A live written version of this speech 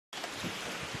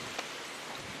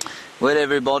Well,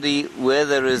 everybody, where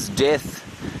there is death,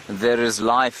 there is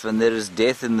life, and there is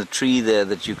death in the tree there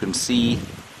that you can see.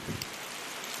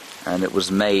 And it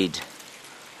was made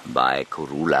by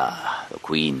Karula, the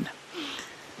queen.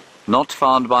 Not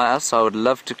found by us. I would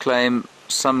love to claim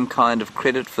some kind of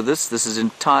credit for this. This is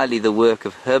entirely the work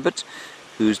of Herbert,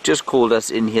 who's just called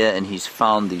us in here, and he's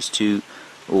found these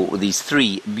these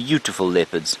three beautiful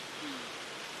leopards.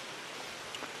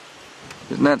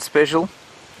 Isn't that special?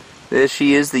 There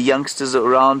she is, the youngsters are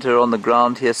around her on the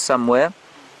ground here somewhere.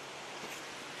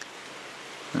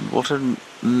 And what an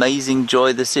amazing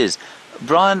joy this is.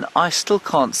 Brian, I still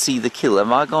can't see the kill.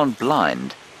 Have I gone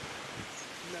blind?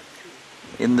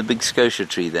 In the big Scotia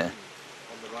tree there.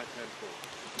 On the right-hand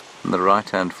fork. On the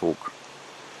right-hand fork.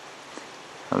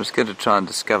 I'm just going to try and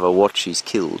discover what she's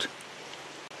killed.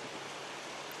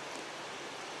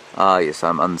 Ah yes,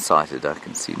 I'm unsighted. I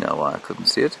can see now why I couldn't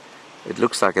see it. It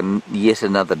looks like yet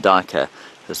another duiker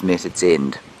has met its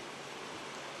end.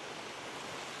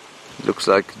 It looks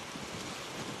like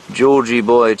Georgie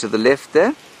boy to the left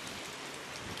there.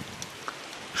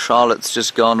 Charlotte's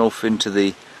just gone off into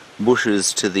the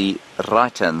bushes to the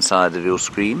right-hand side of your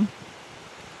screen.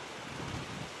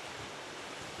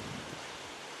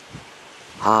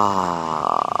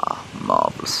 Ah,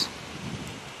 marvellous.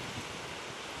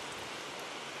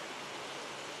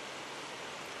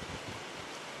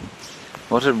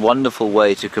 What a wonderful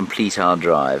way to complete our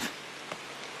drive.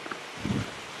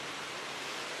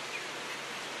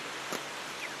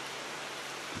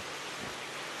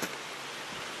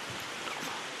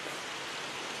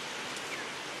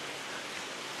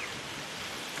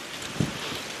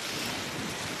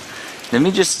 Let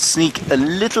me just sneak a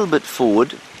little bit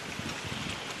forward.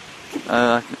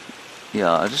 Yeah,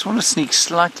 I just want to sneak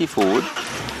slightly forward.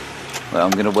 Well,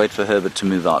 I'm going to wait for Herbert to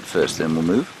move out first, then we'll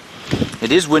move.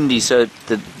 It is windy, so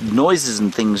the noises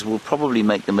and things will probably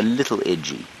make them a little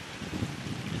edgy.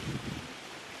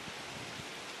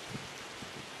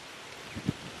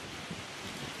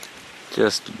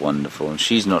 Just wonderful, and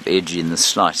she's not edgy in the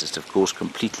slightest, of course,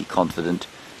 completely confident.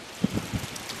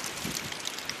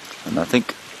 And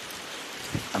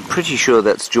I'm pretty sure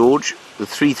that's George, the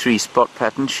 3-3 spot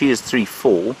pattern. She is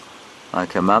 3-4,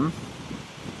 like her mum.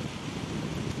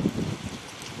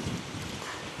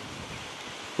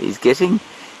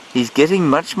 He's getting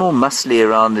much more muscly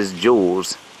around his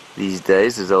jaws these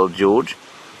days, as old George.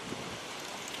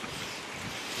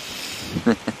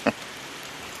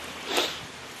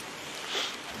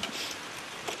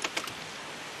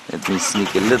 Let me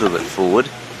sneak a little bit forward.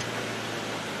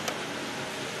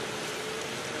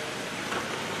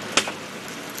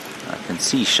 I can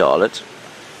see Charlotte.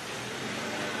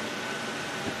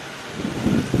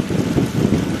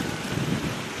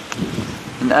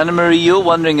 And Anna-Marie, you're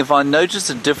wondering if I notice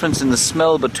a difference in the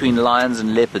smell between lions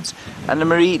and leopards.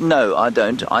 Anna-Marie, no, I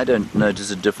don't. I don't notice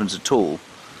a difference at all.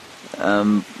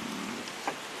 I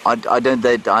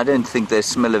don't think they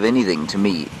smell of anything to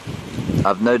me.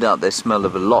 I've no doubt they smell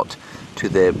of a lot to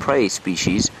their prey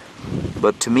species,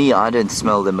 but to me I don't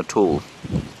smell them at all.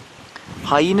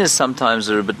 Hyenas sometimes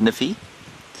are a bit niffy.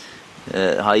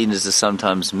 Hyenas are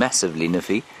sometimes massively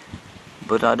niffy.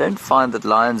 But I don't find that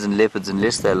lions and leopards,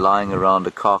 unless they're lying around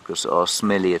a carcass, are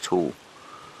smelly at all.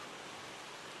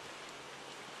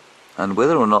 And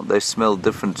whether or not they smell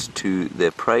different to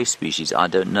their prey species, I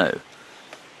don't know.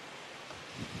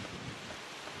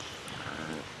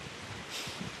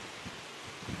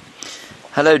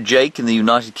 Hello Jake in the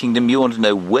United Kingdom. You want to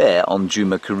know where on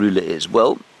Juma Karula is.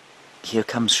 Well, here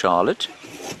comes Charlotte.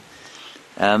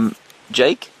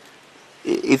 Jake,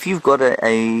 if you've got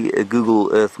a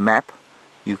Google Earth map,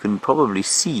 you can probably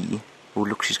see... Oh,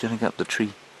 look, she's going up the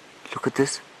tree. Look at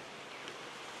this.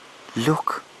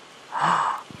 Look.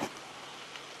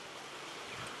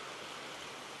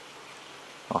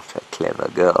 What a clever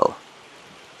girl.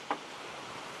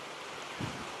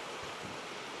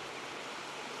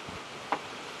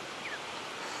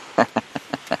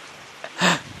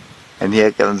 And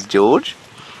here comes George.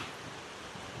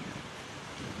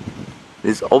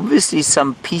 There's obviously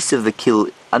some piece of the kill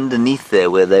underneath there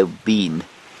where they've been.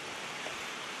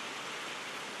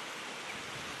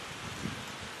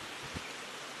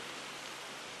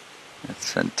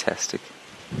 That's fantastic.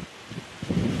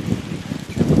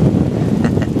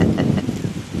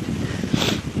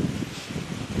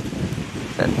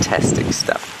 Fantastic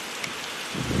stuff.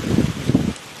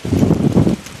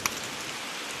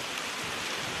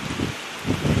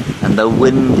 And the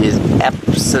wind is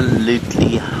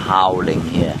absolutely howling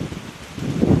here.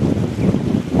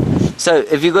 So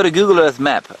if you've got a Google Earth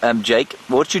map, Jake,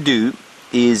 what you do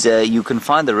is you can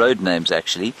find the road names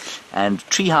actually, and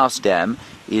Treehouse Dam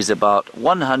is about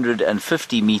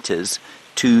 150 meters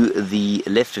to the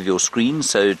left of your screen,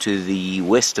 so to the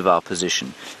west of our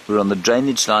position. We're on the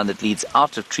drainage line that leads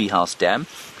out of Treehouse Dam.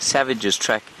 Savage's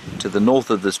track to the north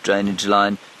of this drainage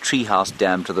line, Treehouse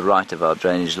Dam to the right of our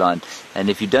drainage line. And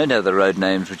if you don't have the road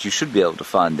names, which you should be able to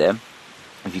find there,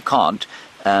 if you can't,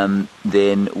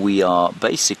 then we are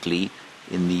basically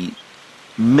in the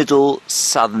middle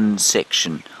southern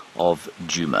section of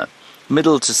Djuma.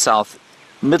 Middle to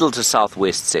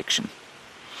southwest section.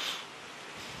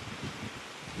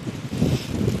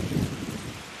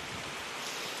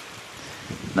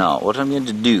 Now, what I'm going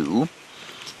to do,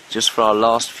 just for our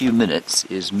last few minutes,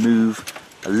 is move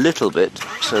a little bit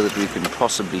so that we can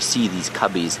possibly see these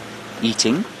cubbies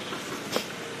eating.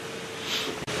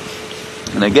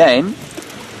 And again,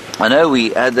 I know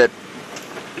we had that,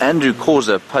 Andrew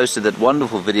Causa posted that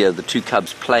wonderful video of the two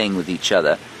cubs playing with each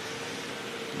other.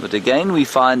 But again, we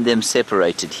find them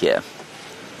separated here.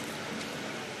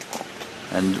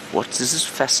 And what is this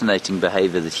fascinating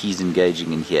behavior that he's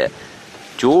engaging in here?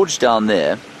 George down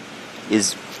there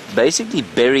is basically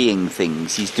burying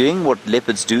things. He's doing what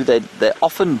leopards do. They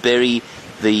often bury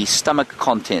the stomach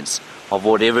contents of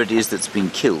whatever it is that's been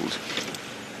killed.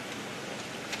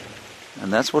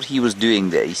 And that's what he was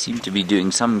doing there. He seemed to be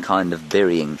doing some kind of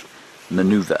burying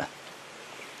maneuver.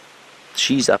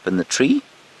 She's up in the tree.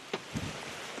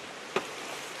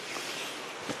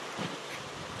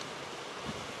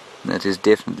 That is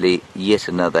definitely yet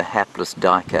another hapless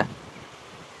duiker.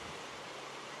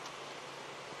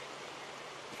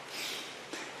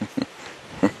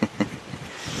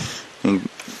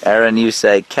 Aaron, you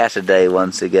say cat a day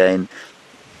once again.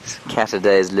 Cat a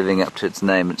day is living up to its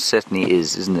name. It certainly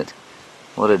is, isn't it?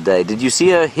 What a day. Did you see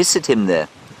her hiss at him there?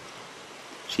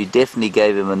 She definitely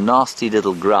gave him a nasty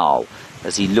little growl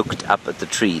as he looked up at the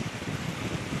tree.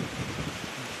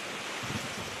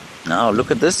 Now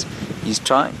look at this.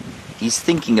 He's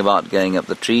thinking about going up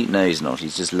the tree. No, he's not.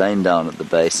 He's just laying down at the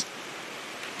base.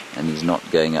 And he's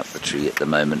not going up the tree at the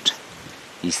moment.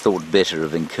 He's thought better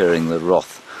of incurring the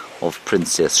wrath of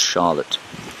Princess Charlotte.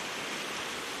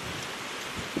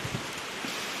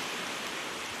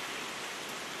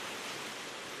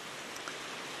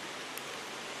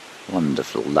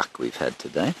 Wonderful luck we've had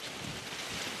today.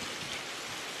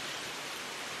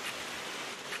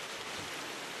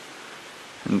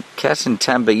 And Cat in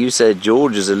Tampa, you say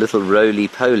George is a little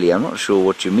roly-poly. I'm not sure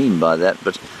what you mean by that,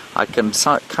 but I can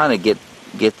kind of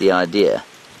get the idea.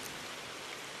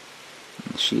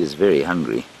 She is very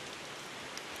hungry.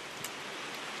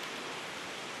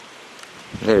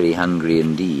 Very hungry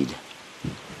indeed.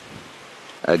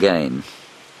 Again.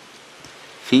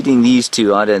 Feeding these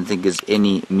two I don't think is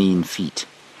any mean feat.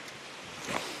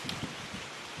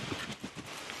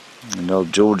 And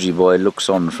old Georgie boy looks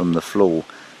on from the floor,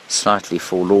 slightly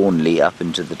forlornly up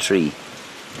into the tree.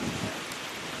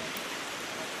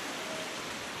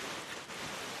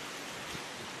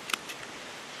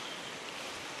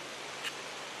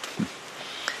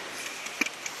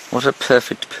 What a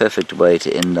perfect way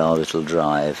to end our little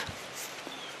drive.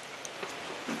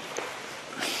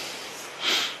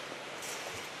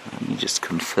 Let me just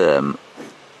confirm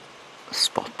the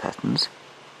spot patterns.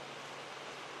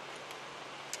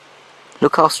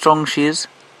 Look how strong she is.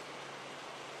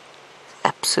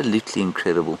 Absolutely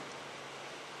incredible.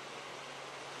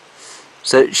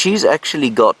 So she's actually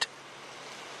got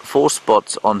 4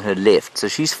 spots on her left. So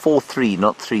she's 4-3,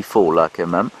 not 3-4 like her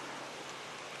mum.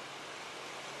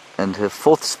 And her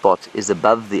 4th spot is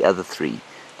above the other 3.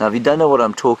 Now if you don't know what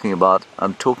I'm talking about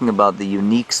the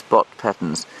unique spot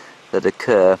patterns that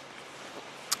occur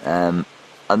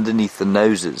underneath the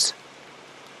noses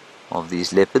of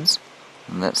these leopards,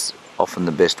 and that's often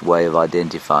the best way of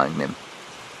identifying them.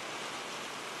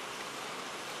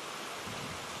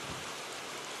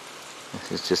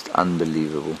 This is just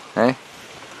unbelievable, eh?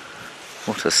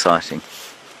 What a sighting.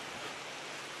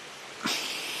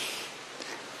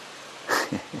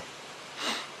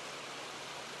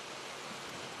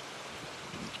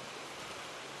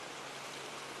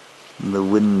 The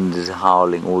wind is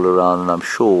howling all around, and I'm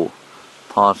sure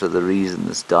part of the reason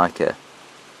this duiker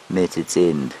met its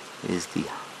end is the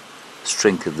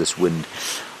strength of this wind.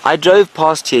 I drove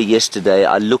past here yesterday.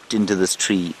 I looked into this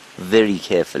tree very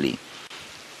carefully,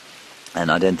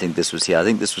 and I don't think this was here. I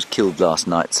think this was killed last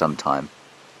night sometime.